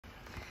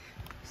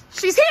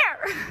She's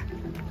here!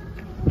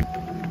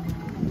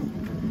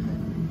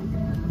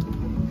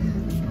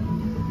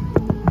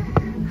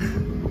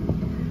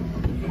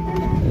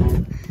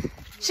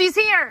 She's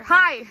here!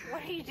 Hi!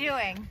 What are you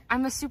doing?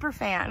 I'm a super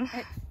fan.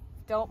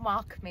 Don't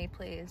mock me,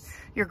 please.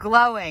 You're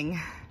glowing.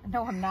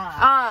 No, I'm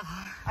not.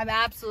 I'm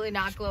absolutely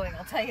not glowing,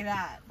 I'll tell you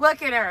that.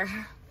 Look at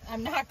her.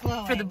 I'm not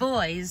glowing. For the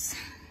boys.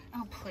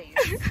 Oh, please.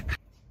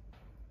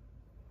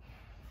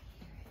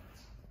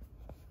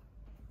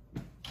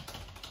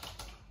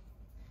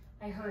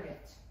 I heard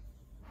it.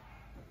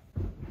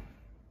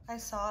 I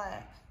saw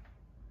it.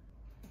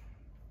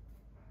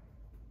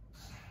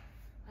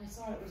 I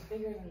saw it was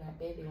bigger than that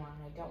baby one,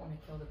 and I don't want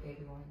to kill the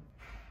baby one.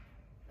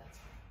 That's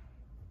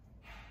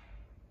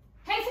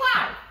all. Hey,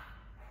 Fly!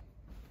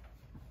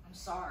 I'm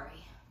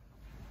sorry.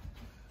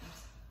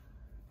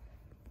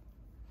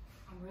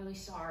 I'm really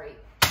sorry.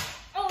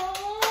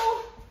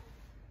 Oh!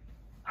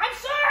 I'm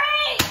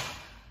sorry!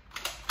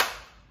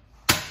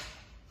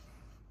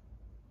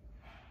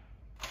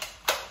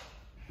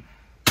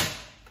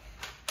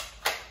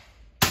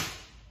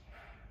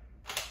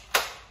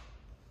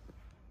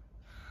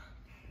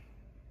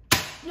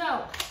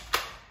 No.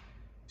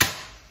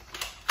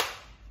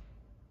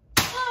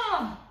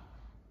 Oh.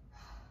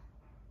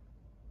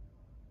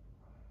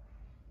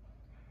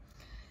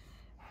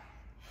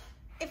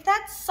 If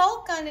that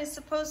salt gun is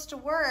supposed to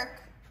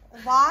work,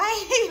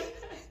 why?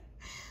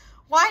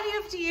 Why do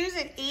you have to use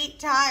it 8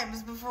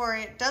 times before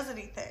it does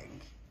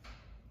anything?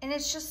 And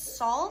it's just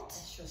salt?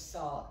 It's just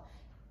salt.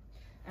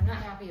 I'm not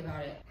happy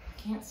about it.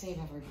 I can't save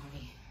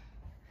everybody.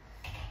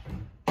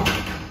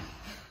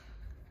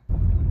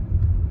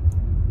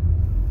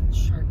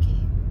 Sharky.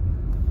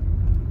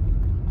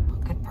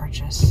 Good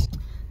purchase.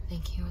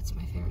 Thank you. It's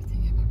my favorite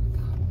thing I've ever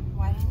gotten.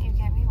 Why didn't you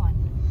get me one?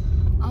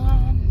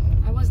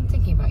 I wasn't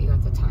thinking about you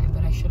at the time,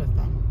 but I should have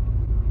been.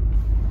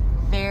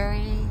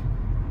 Very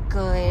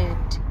good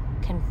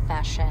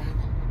confession.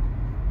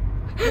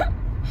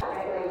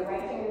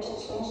 Right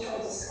fingertips reach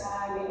towards the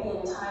sky. Maybe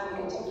in time you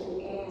can take your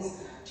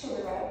gaze to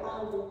the right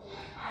lung.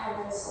 And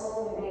then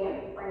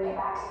slowly bring it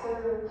back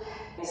through.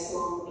 Nice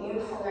long,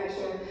 beautiful neck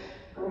here.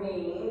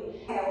 Breathe.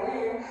 Inhale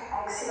in.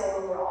 Exhale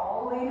over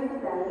all the way to the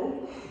belly.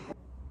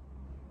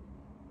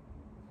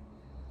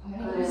 I'm And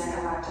gonna then use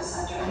come back to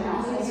center.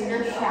 I'm gonna use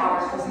your shower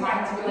because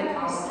mine's really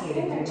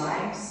complicated. Your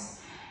mine's.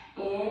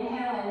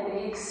 Inhale in,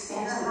 big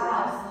expansive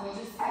breath.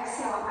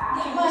 Exhale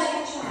after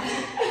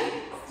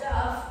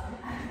Stuff.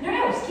 No,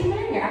 just keep it in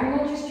there. I'm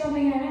not just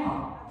jumping in and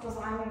out. Because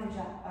I'm gonna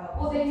jump.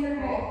 Well, then you're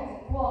gonna.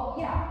 Well,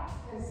 yeah.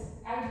 Because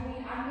I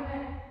mean,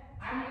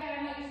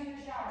 I'm not using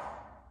the shower.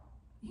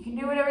 You can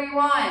do whatever you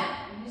want.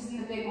 I'm using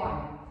the big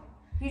one.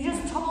 You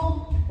just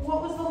told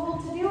what was the whole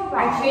to do about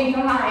I it? changed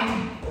my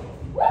mind.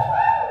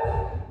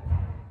 Woo-hoo!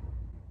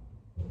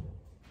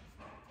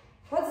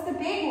 What's the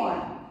big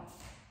one?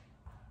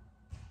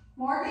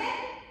 Morgan?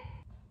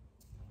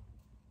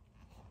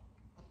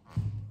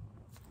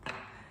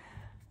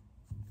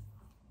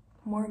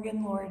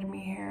 Morgan lured me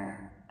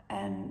here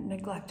and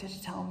neglected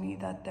to tell me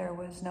that there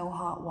was no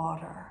hot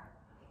water,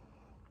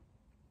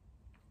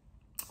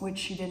 which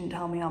she didn't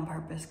tell me on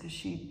purpose because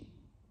she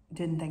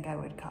didn't think I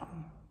would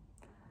come,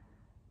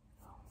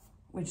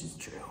 which is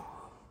true.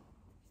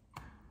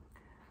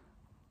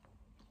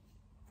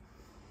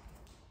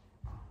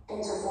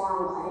 into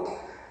forearm plank.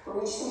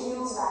 Reach the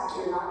heels back,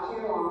 you're not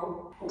here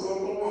long.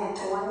 Dipping the hip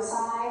to one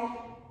side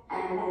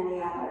and then the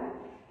other.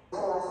 The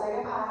left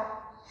leg up high.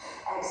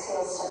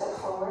 Exhale, step it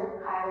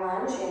forward. High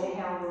lunge.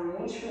 Inhale,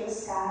 reach for the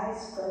sky.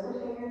 Spread the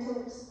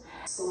fingertips.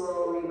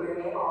 Slowly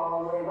bring it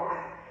all the way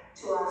back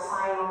to our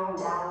final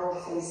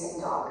downward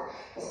facing dog.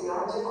 If your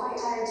arms are quite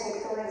tired,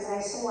 take the legs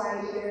nice and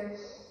wide here.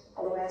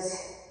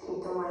 Otherwise,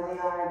 keep them where they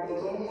are.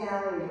 Big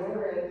inhale, you're doing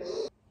great.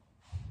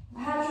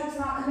 Patrick's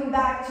not coming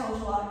back till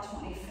July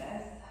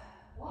 25th.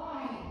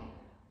 Why?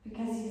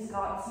 Because he's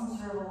got some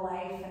sort of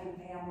life and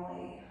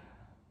family.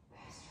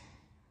 Bastard.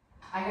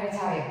 I gotta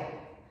tell you,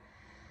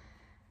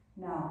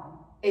 No.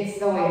 it's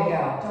the way to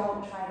go.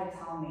 Don't try to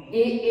tell me.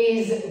 It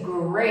is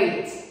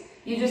great.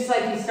 You just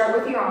you start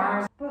with your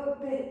arms. But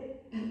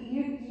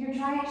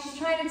she's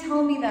trying to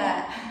tell me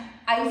that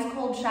ice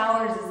cold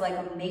showers is like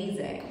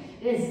amazing.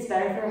 It is. It's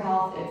better for your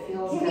health. It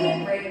feels Give good.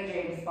 me a break,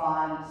 James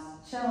Bond.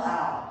 Chill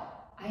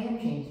out. I am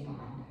James Bond.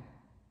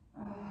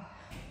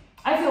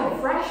 I feel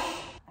fresh.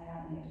 I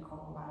don't need a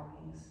cold water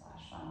being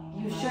splashed on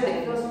me. You should.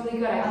 It feels really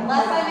good.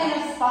 Unless I'm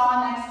in a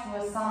spa next to a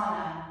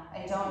sauna, I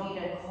don't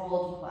need a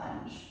cold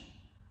plunge.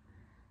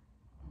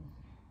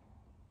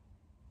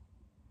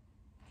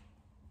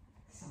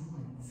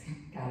 Someone's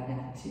got an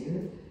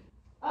attitude.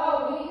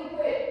 Oh, we need to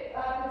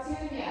put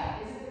petunia.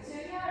 Is it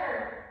petunia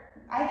or?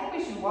 I think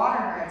we should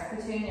water her. It's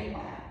petunia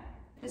plant.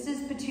 This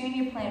is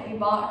petunia plant. We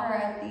bought her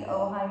at the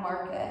Ojai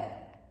market.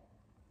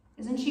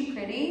 Isn't she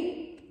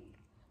pretty?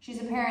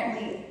 She's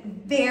apparently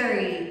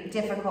very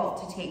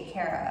difficult to take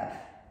care of.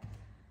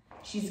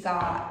 She's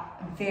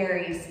got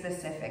very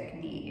specific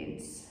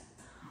needs.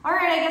 All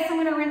right, I guess I'm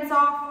gonna rinse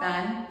off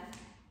then.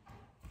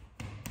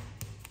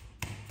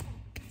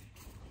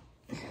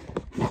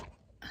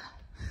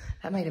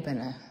 That might have been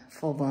a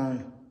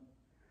full-blown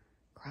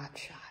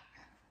crotch shot.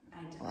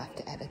 We'll have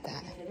to edit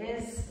that. If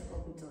it is, it will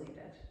be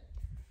deleted.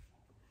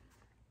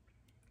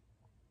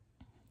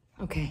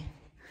 Okay.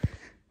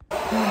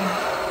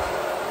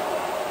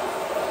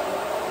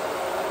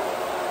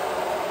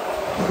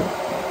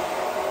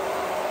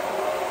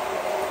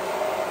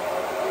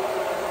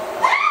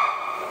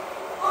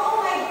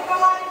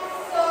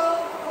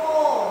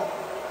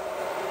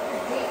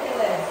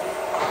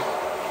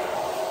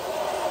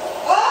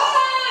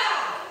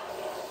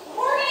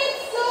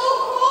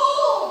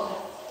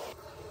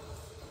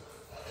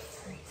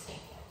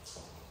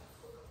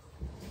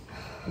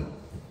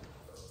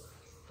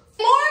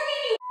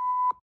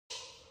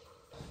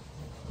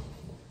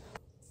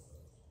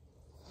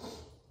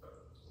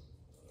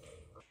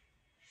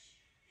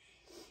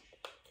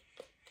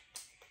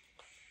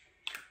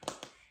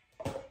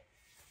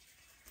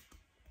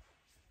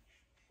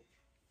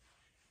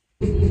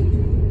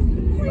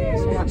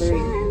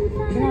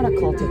 You're not a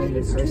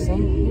cultivated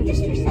person. You're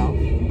just yourself.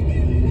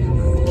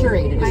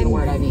 Curated is the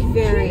word I mean.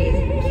 Very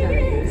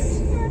curious.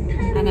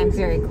 And I'm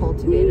very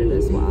cultivated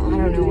as well. I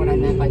don't know what I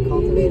meant by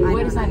cultivated.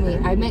 What does that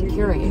mean? I meant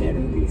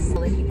curated.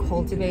 Like you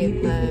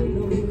cultivate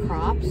the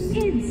crops?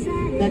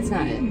 That's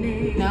not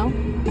it. No?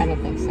 I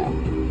don't think so.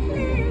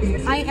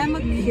 I am a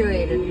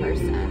curated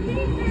person.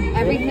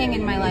 Everything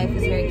in my life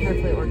is very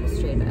carefully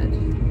orchestrated.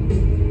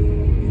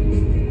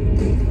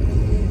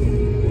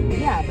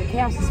 Yeah, but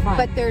chaos is fun.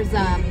 But there's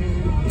a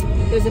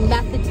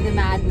method to the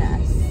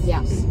madness.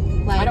 Yes.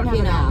 Like, I don't have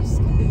a mask.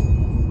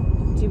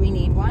 Do we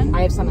need one?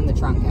 I have some in the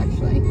trunk,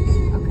 actually.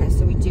 Okay,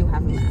 so we do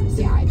have a mask.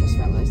 Yeah, I just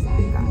realized that.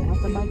 Got it.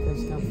 Let the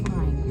bikers go.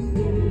 Fine.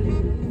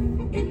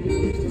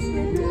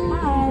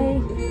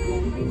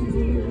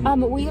 Hi.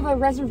 We have a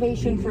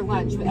reservation for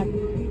lunch at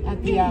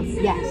the,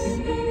 yes.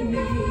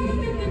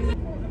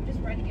 I'm just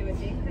writing you a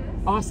date pass.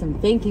 Awesome.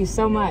 Thank you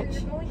so much.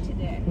 You're going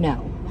today.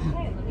 No.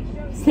 Okay, let me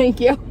show you. Thank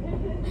you.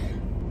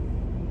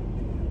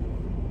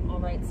 All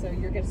right, so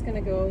you're just going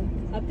to go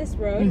up this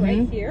road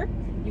right here.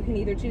 You can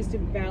either choose to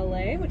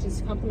valet, which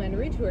is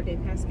complimentary to our day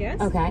pass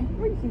guests. Okay.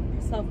 Or you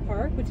can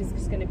self-park, which is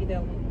just going to be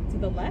to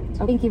the left.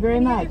 Oh, thank you very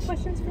Any much. other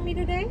questions for me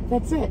today?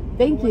 That's it.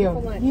 Thank you.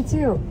 Wonderful lunch. You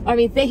too. I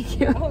mean, thank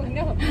you. Oh,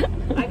 no.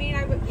 I mean,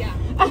 I would, yeah.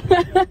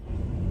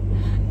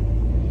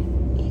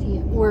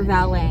 Idiot. We're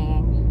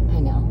valeting. I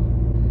know.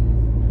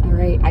 All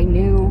right, I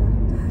knew.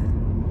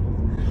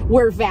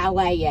 We're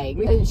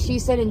valeting. She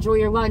said, enjoy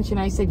your lunch, and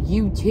I said,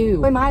 you too.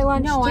 My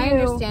lunch No, too. I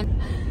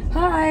understand.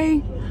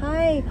 Hi.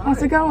 Hi.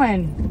 How's it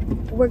going?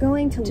 We're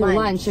going to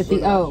Lunch at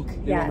the Oak. Do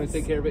you want me to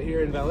take care of it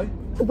here in Valley?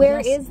 Where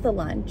is the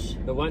lunch?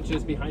 The lunch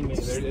is behind me.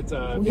 There, it's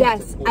a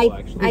Yes, pool, I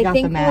actually. got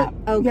think the map.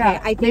 Okay, Yeah.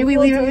 I think May we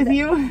we'll leave do it with that.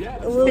 you?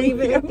 Yes. We'll leave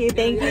it with you.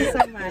 Thank you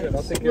so much.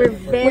 I'll take care We're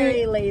of it.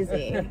 very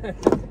lazy.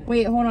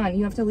 Wait, hold on.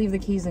 You have to leave the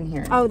keys in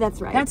here. Oh, that's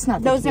right. That's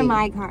not the Those are key.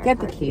 my car. Get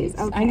the keys.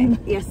 Okay. I need-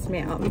 Yes,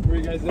 ma'am. Where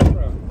you guys in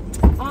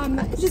from?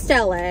 Just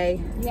LA.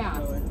 Yeah.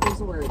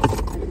 Those words. I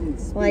didn't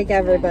speak. Like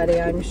everybody,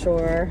 I'm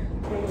sure.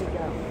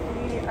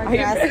 We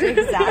are dressed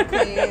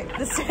exactly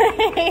the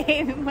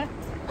same.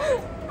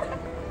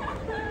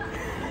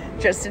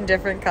 Just in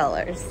different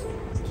colors.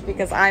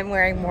 Because I'm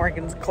wearing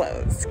Morgan's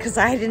clothes. Because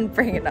I didn't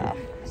bring it up.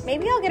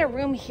 Maybe I'll get a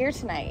room here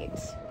tonight.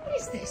 What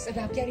is this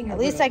about getting a At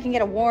least room? I can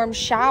get a warm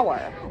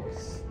shower.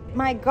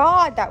 My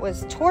God, that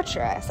was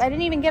torturous. I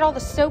didn't even get all the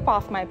soap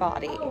off my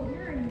body. Oh,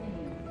 you're a ninny.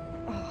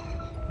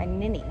 Oh, a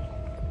ninny.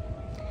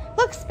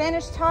 Look,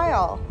 Spanish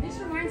tile. This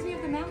reminds me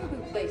of the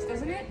Malibu place,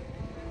 doesn't it?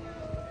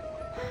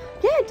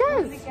 Yeah, it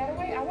does. The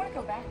getaway? I want to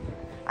go back.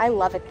 I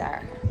love it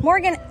there.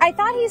 Morgan, I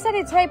thought he said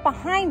it's right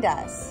behind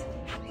us.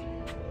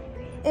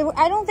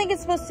 I don't think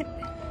it's supposed to. I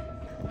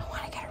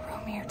want to get a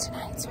room here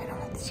tonight so I don't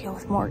have to deal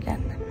with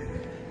Morgan.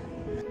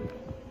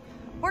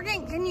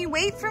 Morgan, can you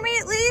wait for me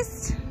at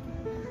least?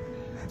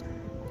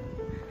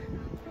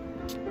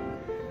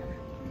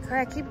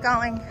 Correct, keep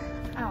going.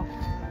 Oh.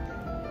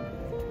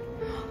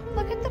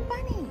 Look at the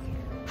bunny.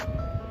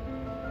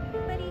 Hey,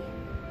 buddy.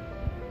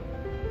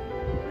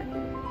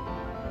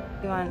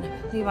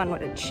 Yvonne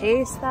would have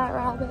chased that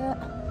rabbit.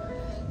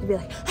 You'd be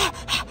like,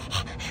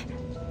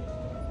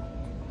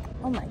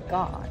 oh my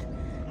God,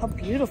 how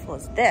beautiful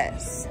is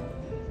this?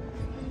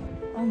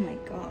 Oh my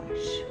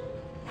gosh.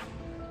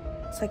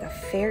 It's like a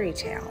fairy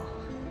tale.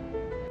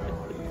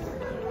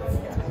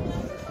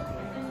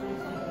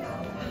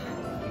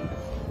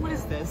 What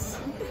is this?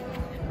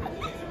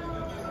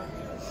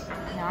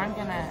 Now I'm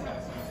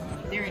gonna.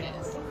 There it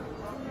is.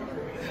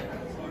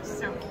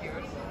 So cute.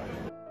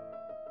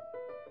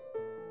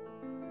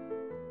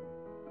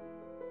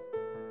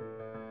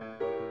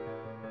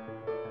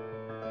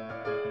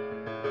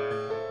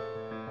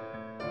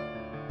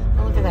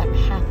 Look at that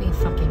happy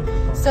fucking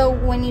couple. So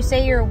when you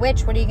say you're a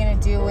witch, what are you gonna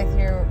do with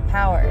your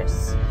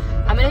powers?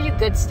 I'm gonna do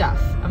good stuff.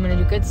 I'm gonna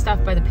do good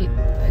stuff by the people.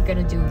 I'm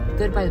gonna do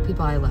good by the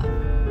people I love.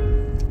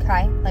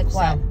 Okay, like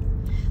what? So,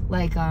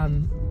 like,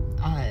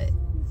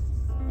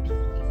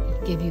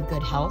 give you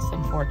good health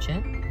and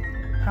fortune.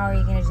 How are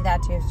you gonna do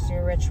that? Do you have to do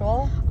a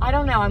ritual? I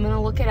don't know. I'm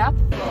gonna look it up.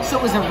 So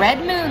it was a red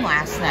moon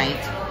last night,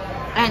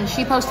 and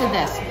she posted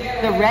this.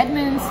 The red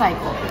moon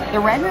cycle. The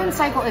red moon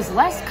cycle is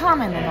less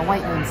common than the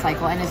white moon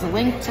cycle and is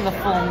linked to the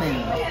full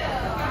moon.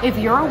 If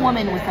you're a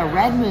woman with a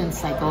red moon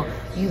cycle,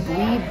 you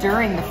bleed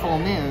during the full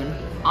moon,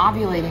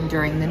 ovulating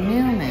during the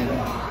new moon.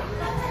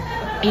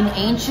 In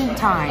ancient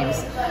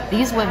times,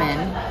 these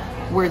women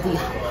were the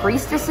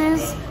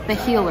priestesses, the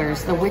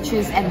healers, the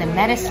witches, and the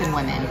medicine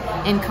women.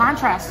 In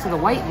contrast to the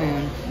white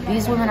moon,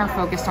 these women are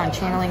focused on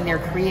channeling their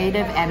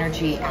creative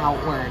energy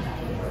outward.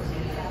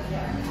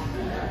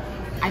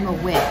 I'm a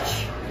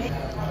witch.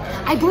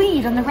 I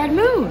bleed on the red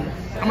moon.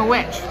 I'm a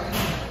witch.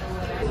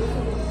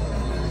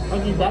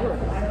 I'll do better.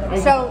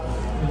 So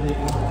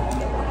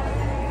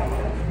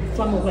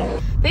I'm a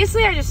witch.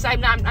 basically,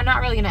 I'm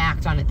not really gonna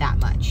act on it that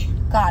much.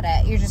 Got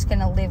it. You're just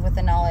gonna live with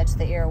the knowledge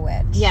that you're a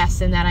witch. Yes,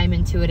 and that I'm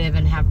intuitive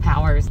and have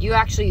powers.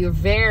 You're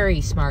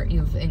very smart. You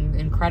have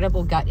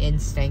incredible gut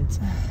instinct,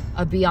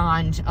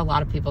 beyond a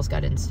lot of people's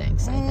gut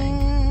instincts, I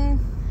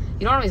think.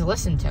 You don't always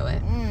listen to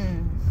it,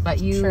 but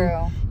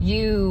True.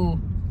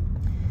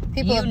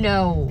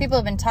 People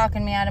have been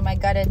talking me out of my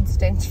gut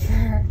instinct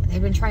for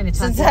they've been trying to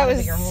talk since you I out of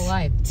was it your whole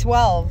life.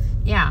 12.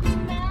 Yeah.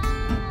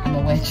 I'm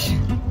a witch.